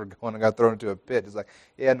things were going and got thrown into a pit. He's like,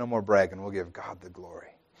 yeah, no more bragging. We'll give God the glory.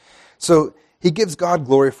 So he gives God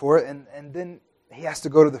glory for it, and then he has to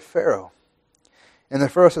go to the Pharaoh. And the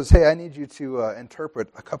Pharaoh says, hey, I need you to interpret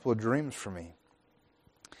a couple of dreams for me.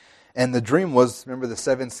 And the dream was, remember the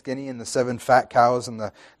 7 skinny and the 7 fat cows, and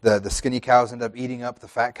the skinny cows end up eating up the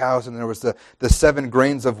fat cows, and there was the 7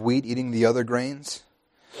 grains of wheat eating the other grains.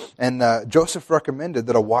 And Joseph recommended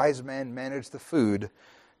that a wise man manage the food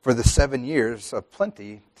for the 7 years of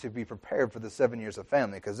plenty to be prepared for the 7 years of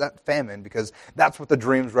famine, because that's what the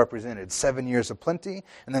dreams represented. 7 years of plenty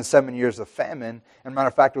and then 7 years of famine. And matter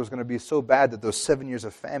of fact, it was going to be so bad that those 7 years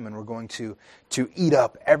of famine were going to eat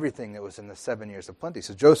up everything that was in the 7 years of plenty.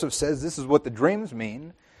 So Joseph says, this is what the dreams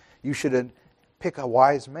mean. You should pick a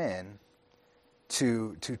wise man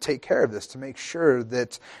to take care of this, to make sure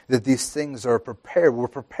that these things are prepared. We're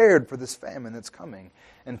prepared for this famine that's coming.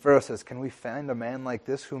 And Pharaoh says, can we find a man like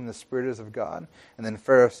this whom the Spirit is of God? And then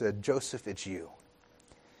Pharaoh said, Joseph, it's you.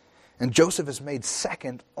 And Joseph is made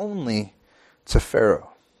second only to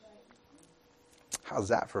Pharaoh. How's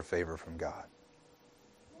that for favor from God?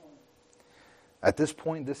 At this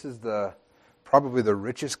point, this is probably the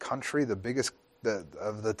richest country, the biggest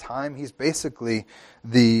of the time. He's basically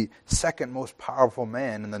the second most powerful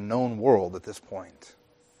man in the known world at this point.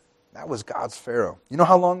 That was God's Pharaoh. You know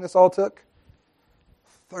how long this all took?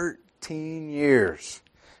 13 years.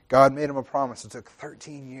 God made him a promise. It took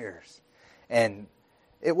 13 years. And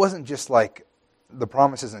it wasn't just like the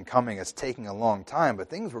promise isn't coming, it's taking a long time, but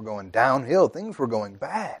things were going downhill. Things were going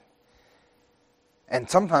bad. And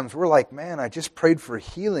sometimes we're like, man, I just prayed for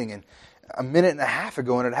healing and a minute and a half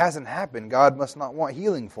ago and it hasn't happened. God must not want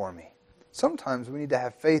healing for me. Sometimes we need to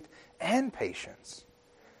have faith and patience.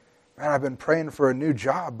 Man, I've been praying for a new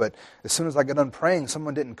job, but as soon as I got done praying,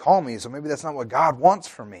 someone didn't call me, so maybe that's not what God wants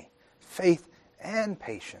for me. Faith and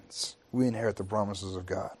patience. We inherit the promises of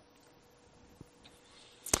God.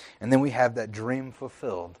 And then we have that dream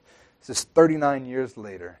fulfilled. This is 39 years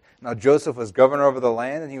later. Now Joseph was governor over the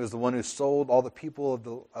land, and he was the one who sold to all the people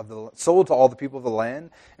of the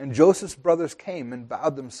land. And Joseph's brothers came and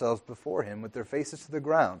bowed themselves before him with their faces to the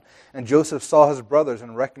ground. And Joseph saw his brothers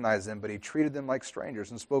and recognized them, but he treated them like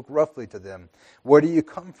strangers and spoke roughly to them. Where do you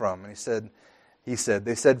come from? And he said,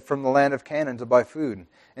 they said, from the land of Canaan to buy food.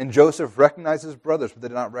 And Joseph recognized his brothers, but they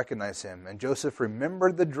did not recognize him. And Joseph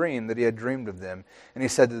remembered the dream that he had dreamed of them. And he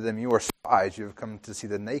said to them, you are spies, you have come to see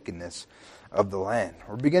the nakedness of the land.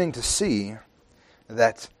 We're beginning to see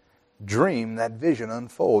that dream, that vision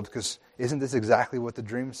unfold, because isn't this exactly what the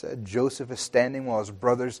dream said? Joseph is standing while his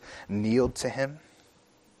brothers kneeled to him.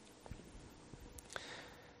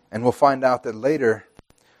 And we'll find out that later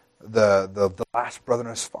the last brother and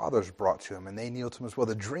his father is brought to him, and they kneel to him as well.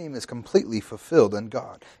 The dream is completely fulfilled in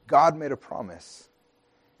God. God made a promise,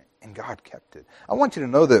 and God kept it. I want you to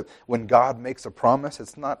know that when God makes a promise,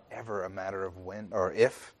 it's not ever a matter of when or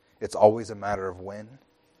if. It's always a matter of when.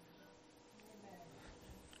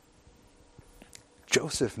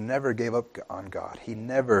 Joseph never gave up on God. He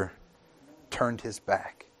never turned his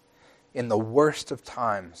back. In the worst of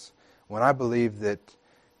times, when I believe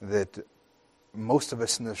that most of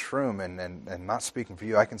us in this room, and not speaking for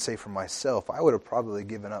you, I can say for myself, I would have probably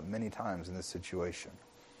given up many times in this situation.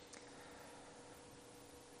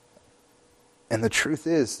 And the truth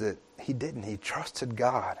is that he didn't. He trusted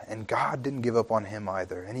God, and God didn't give up on him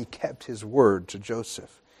either. And he kept his word to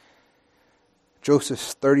Joseph.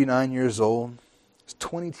 Joseph's 39 years old. It's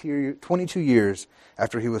 22 years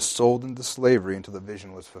after he was sold into slavery until the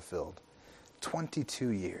vision was fulfilled. 22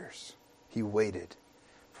 years he waited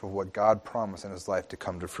for what God promised in his life to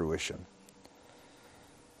come to fruition.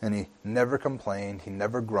 And he never complained. He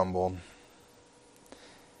never grumbled.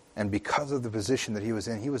 And because of the position that he was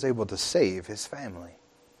in, he was able to save his family.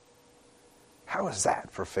 How is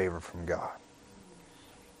that for favor from God?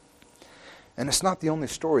 And it's not the only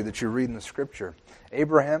story that you read in the Scripture.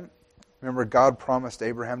 Abraham, remember God promised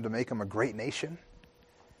Abraham to make him a great nation?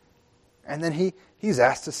 And then he's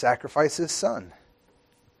asked to sacrifice his son.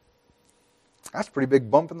 That's a pretty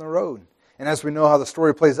big bump in the road. And as we know how the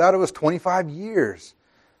story plays out, it was 25 years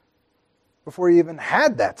before he even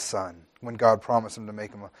had that son, when God promised him to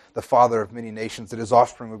make him the father of many nations, that his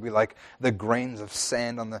offspring would be like the grains of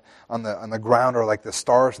sand on the ground, or like the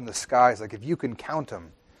stars in the skies, like if you can count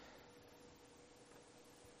them.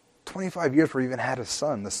 25 years before he even had a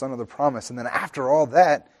son, the son of the promise. And then after all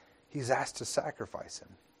that, he's asked to sacrifice him.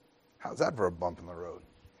 How's that for a bump in the road?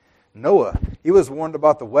 Noah, he was warned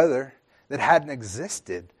about the weather that hadn't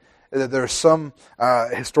existed. There are some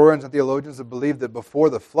historians and theologians that believe that before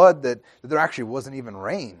the flood that there actually wasn't even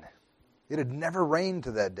rain. It had never rained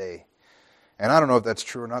to that day. And I don't know if that's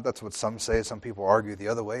true or not. That's what some say. Some people argue the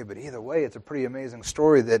other way. But either way, it's a pretty amazing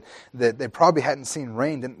story that they probably hadn't seen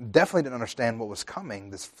rain, definitely didn't understand what was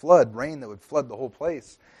coming, this flood, rain that would flood the whole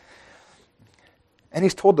place. And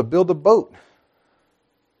he's told to build a boat.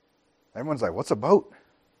 Everyone's like, what's a boat?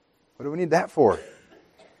 What do we need that for?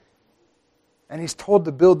 And he's told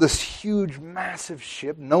to build this huge, massive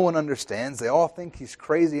ship. No one understands. They all think he's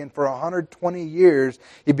crazy. And for 120 years,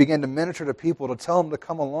 he began to minister to people, to tell them to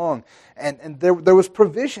come along. And there was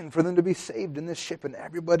provision for them to be saved in this ship, and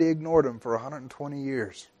everybody ignored him for 120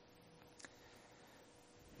 years.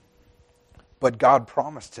 But God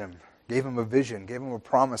promised him, gave him a vision, gave him a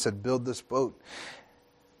promise, said, build this boat.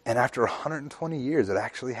 And after 120 years, it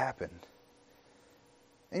actually happened.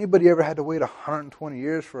 Anybody ever had to wait 120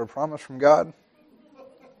 years for a promise from God?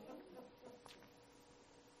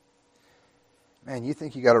 Man, you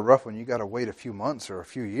think you got a rough one, you got to wait a few months or a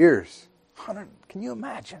few years. Can you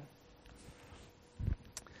imagine?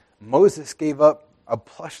 Moses gave up a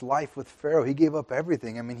plush life with Pharaoh. He gave up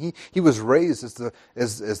everything. I mean, he was raised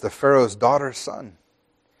as the Pharaoh's daughter's son.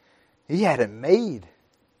 He had it made,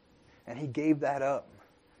 and he gave that up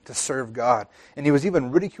to serve God. And he was even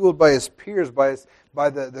ridiculed by his peers, by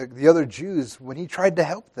the other Jews when he tried to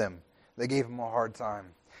help them. They gave him a hard time.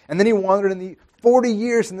 And then he wandered in the 40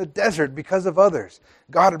 years in the desert because of others.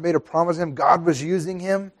 God had made a promise to him. God was using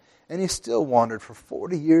him, and he still wandered for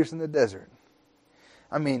 40 years in the desert.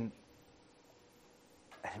 I mean,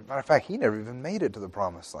 as a matter of fact, he never even made it to the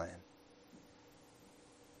promised land.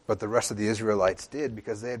 But the rest of the Israelites did,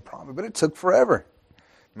 because they had promised. But it took forever.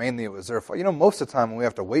 Mainly it was their fault. You know, most of the time when we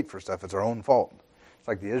have to wait for stuff, it's our own fault. It's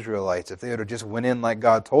like the Israelites. If they had just went in like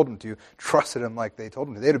God told them to, trusted him like they told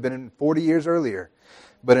them to, they'd have been in 40 years earlier.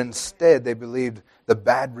 But instead, they believed the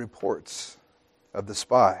bad reports of the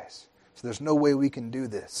spies. So there's no way we can do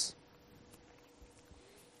this.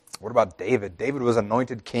 What about David? David was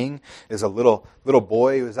anointed king as a little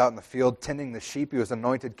boy. He was out in the field tending the sheep. He was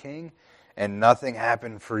anointed king, and nothing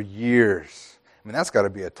happened for years. I mean, that's got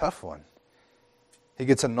to be a tough one. He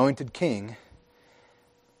gets anointed king,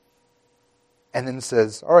 and then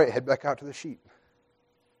says, all right, head back out to the sheep.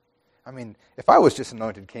 I mean, if I was just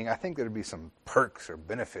anointed king, I think there would be some perks or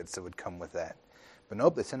benefits that would come with that. But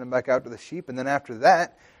nope, they send him back out to the sheep, and then after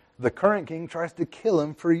that, the current king tries to kill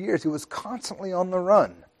him for years. He was constantly on the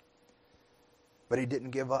run. But he didn't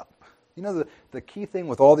give up. You know, the key thing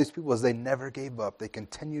with all these people is they never gave up. They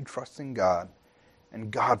continued trusting God, and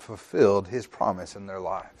God fulfilled his promise in their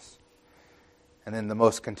lives. And then the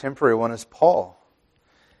most contemporary one is Paul.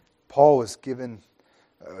 Paul was given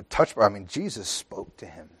touched by, Jesus spoke to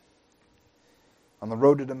him on the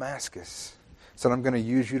road to Damascus. Said, I'm going to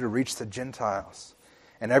use you to reach the Gentiles.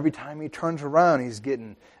 And every time he turns around, he's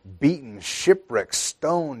getting beaten, shipwrecked,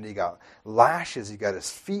 stoned. He got lashes. He got his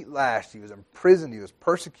feet lashed. He was imprisoned. He was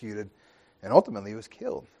persecuted. And ultimately, he was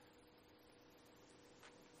killed.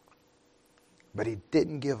 But he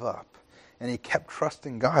didn't give up. And he kept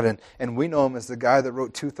trusting God. And we know him as the guy that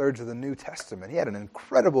wrote 2/3 of the New Testament. He had an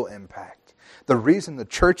incredible impact. The reason the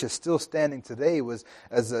church is still standing today was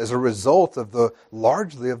as a result of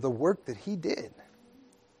largely of the work that he did.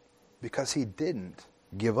 because he didn't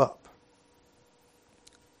give up.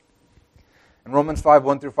 In Romans 5,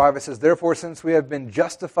 1-5, it says, "Therefore, since we have been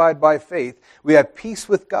justified by faith, we have peace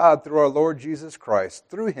with God through our Lord Jesus Christ.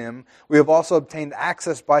 Through him, we have also obtained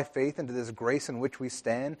access by faith into this grace in which we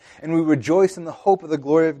stand, and we rejoice in the hope of the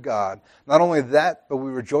glory of God. Not only that, but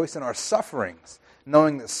we rejoice in our sufferings,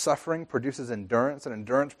 knowing that suffering produces endurance, and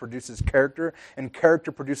endurance produces character, and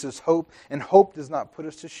character produces hope, and hope does not put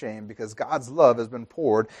us to shame, because God's love has been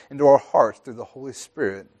poured into our hearts through the Holy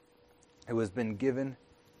Spirit who has been given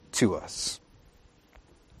to us."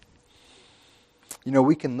 You know,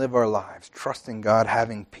 we can live our lives trusting God,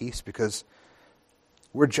 having peace, because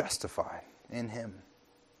we're justified in him.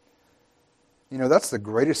 You know, that's the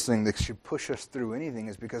greatest thing that should push us through anything,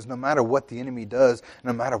 is because no matter what the enemy does,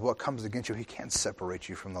 no matter what comes against you, he can't separate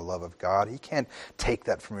you from the love of God. He can't take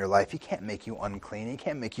that from your life. He can't make you unclean. He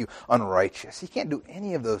can't make you unrighteous. He can't do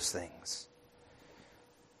any of those things.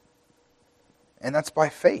 And that's by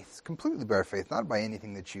faith, completely by faith, not by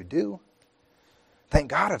anything that you do. Thank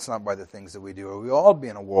God it's not by the things that we do, or we'd all be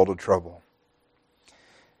in a world of trouble.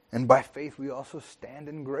 And by faith we also stand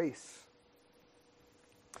in grace.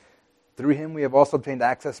 Through him we have also obtained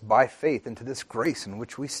access by faith into this grace in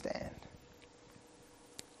which we stand.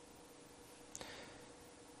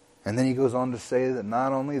 And then he goes on to say that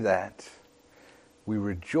not only that, we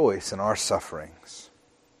rejoice in our sufferings.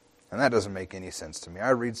 And that doesn't make any sense to me.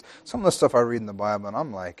 I read some of the stuff I read in the Bible and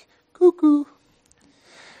I'm like, cuckoo.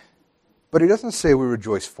 But he doesn't say we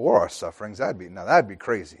rejoice for our sufferings. That'd be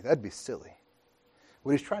crazy. That'd be silly.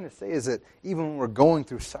 What he's trying to say is that even when we're going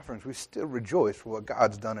through sufferings, we still rejoice for what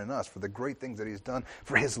God's done in us, for the great things that he's done,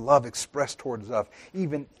 for his love expressed towards us.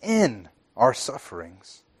 Even in our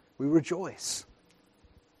sufferings, we rejoice.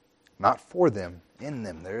 Not for them, in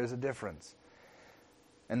them. There is a difference.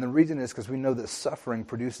 And the reason is because we know that suffering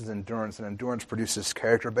produces endurance, and endurance produces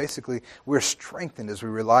character. Basically, we're strengthened as we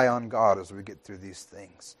rely on God as we get through these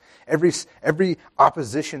things. Every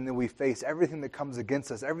opposition that we face, everything that comes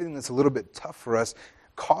against us, everything that's a little bit tough for us,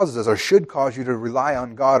 causes us or should cause you to rely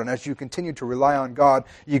on God. And as you continue to rely on God,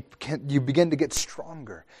 you begin to get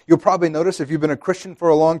stronger. You'll probably notice, if you've been a Christian for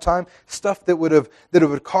a long time, stuff that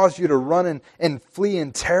would cause you to run and flee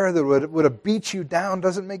in terror, that would have beat you down,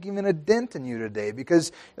 doesn't make even a dent in you today,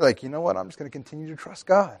 because you're like, you know what, I'm just going to continue to trust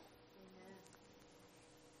God.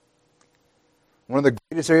 One of the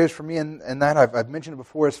greatest areas for me in that, I've mentioned it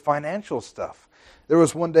before, is financial stuff. There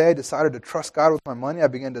was one day I decided to trust God with my money. I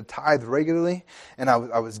began to tithe regularly, and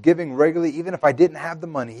I was giving regularly, even if I didn't have the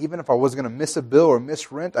money, even if I was going to miss a bill or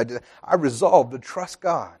miss rent. I resolved to trust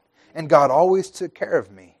God, and God always took care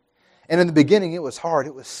of me. And in the beginning, it was hard,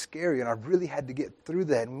 it was scary, and I really had to get through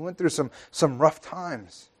that. And we went through some rough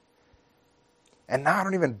times. And now I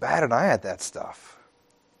don't even bat an eye at that stuff,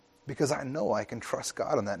 because I know I can trust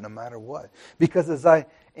God on that no matter what. Because as I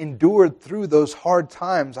endured through those hard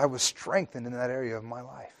times, I was strengthened in that area of my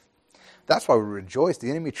life. That's why we rejoice. The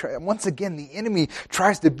enemy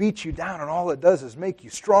tries to beat you down, and all it does is make you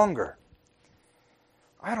stronger.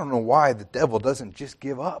 I don't know why the devil doesn't just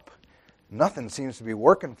give up. Nothing seems to be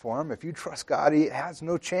working for him. If you trust God, he has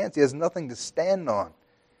no chance. He has nothing to stand on.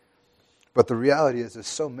 But the reality is that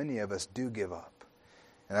so many of us do give up.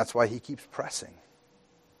 And that's why he keeps pressing,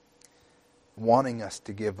 wanting us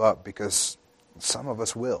to give up, because some of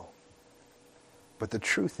us will. But the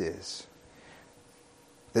truth is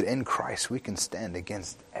that in Christ we can stand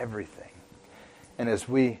against everything. And as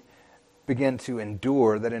we begin to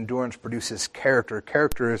endure, that endurance produces character.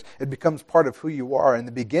 Character it becomes part of who you are. In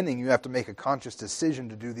the beginning, you have to make a conscious decision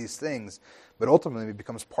to do these things. But ultimately, it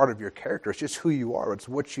becomes part of your character. It's just who you are. It's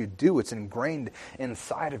what you do. It's ingrained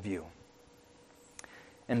inside of you.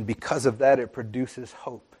 And because of that, it produces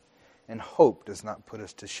hope. And hope does not put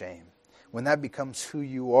us to shame. When that becomes who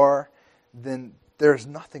you are, then there's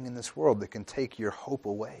nothing in this world that can take your hope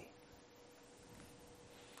away.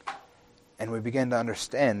 And we begin to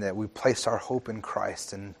understand that we place our hope in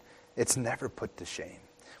Christ, and it's never put to shame.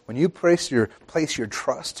 When you place your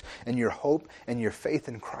trust and your hope and your faith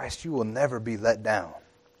in Christ, you will never be let down.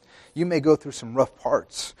 You may go through some rough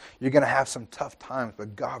parts. You're going to have some tough times,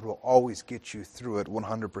 but God will always get you through it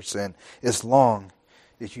 100%, as long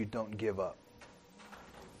as you don't give up.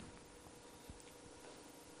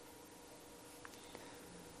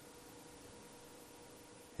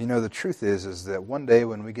 You know, the truth is that one day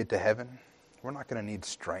when we get to heaven, we're not going to need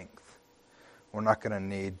strength. We're not going to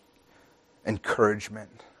need encouragement.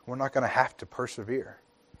 We're not going to have to persevere,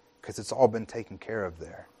 because it's all been taken care of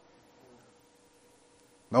there.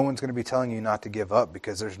 No one's going to be telling you not to give up,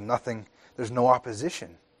 because there's no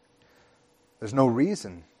opposition. There's no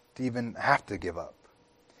reason to even have to give up.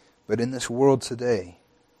 But in this world today,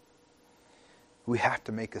 we have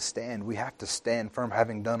to make a stand. We have to stand firm,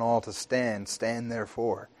 having done all to stand. Stand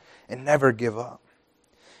therefore, and never give up.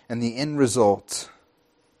 And the end result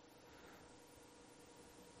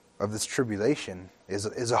of this tribulation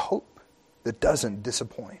is a hope that doesn't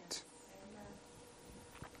disappoint.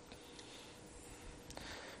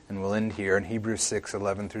 And we'll end here in Hebrews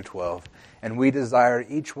 6:11-12. And we desire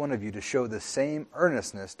each one of you to show the same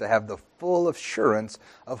earnestness, to have the full assurance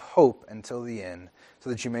of hope until the end, so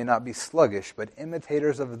that you may not be sluggish, but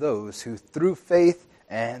imitators of those who through faith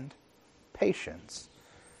and patience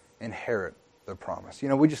inherit the promise.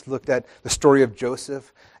 We just looked at the story of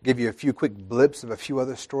Joseph. I gave you a few quick blips of a few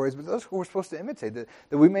other stories, but those who we're supposed to imitate,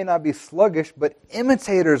 that we may not be sluggish, but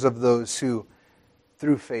imitators of those who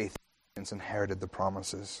through faith inherited the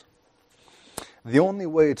promises. The only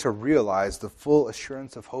way to realize the full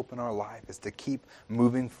assurance of hope in our life is to keep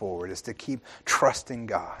moving forward, is to keep trusting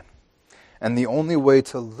God. And the only way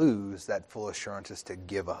to lose that full assurance is to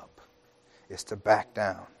give up, is to back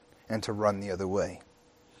down and to run the other way.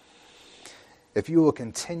 If you will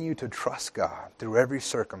continue to trust God through every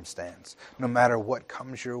circumstance, no matter what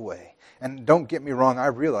comes your way. And don't get me wrong, I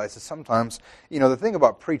realize that sometimes, the thing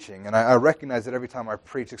about preaching, and I recognize that every time I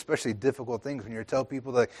preach, especially difficult things, when you tell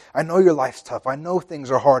people that, I know your life's tough, I know things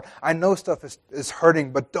are hard, I know stuff is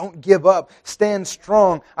hurting, but don't give up, stand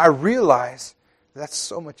strong. I realize that's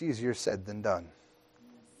so much easier said than done.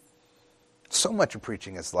 So much of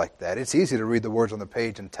preaching is like that. It's easy to read the words on the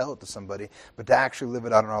page and tell it to somebody, but to actually live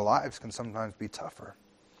it out in our lives can sometimes be tougher.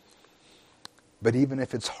 But even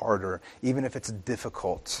if it's harder, even if it's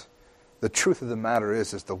difficult, the truth of the matter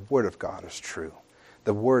is the Word of God is true.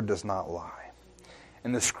 The Word does not lie.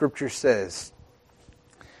 And the Scripture says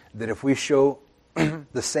that if we show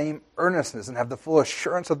the same earnestness and have the full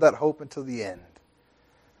assurance of that hope until the end,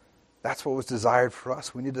 that's what was desired for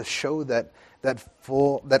us. We need to show that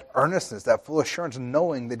earnestness, that full assurance,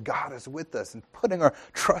 knowing that God is with us and putting our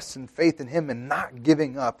trust and faith in Him and not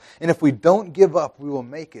giving up. And if we don't give up, we will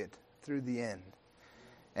make it through the end.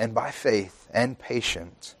 And by faith and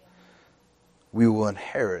patience, we will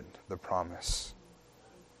inherit the promise.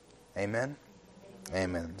 Amen?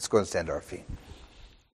 Amen. Let's go and stand to our feet.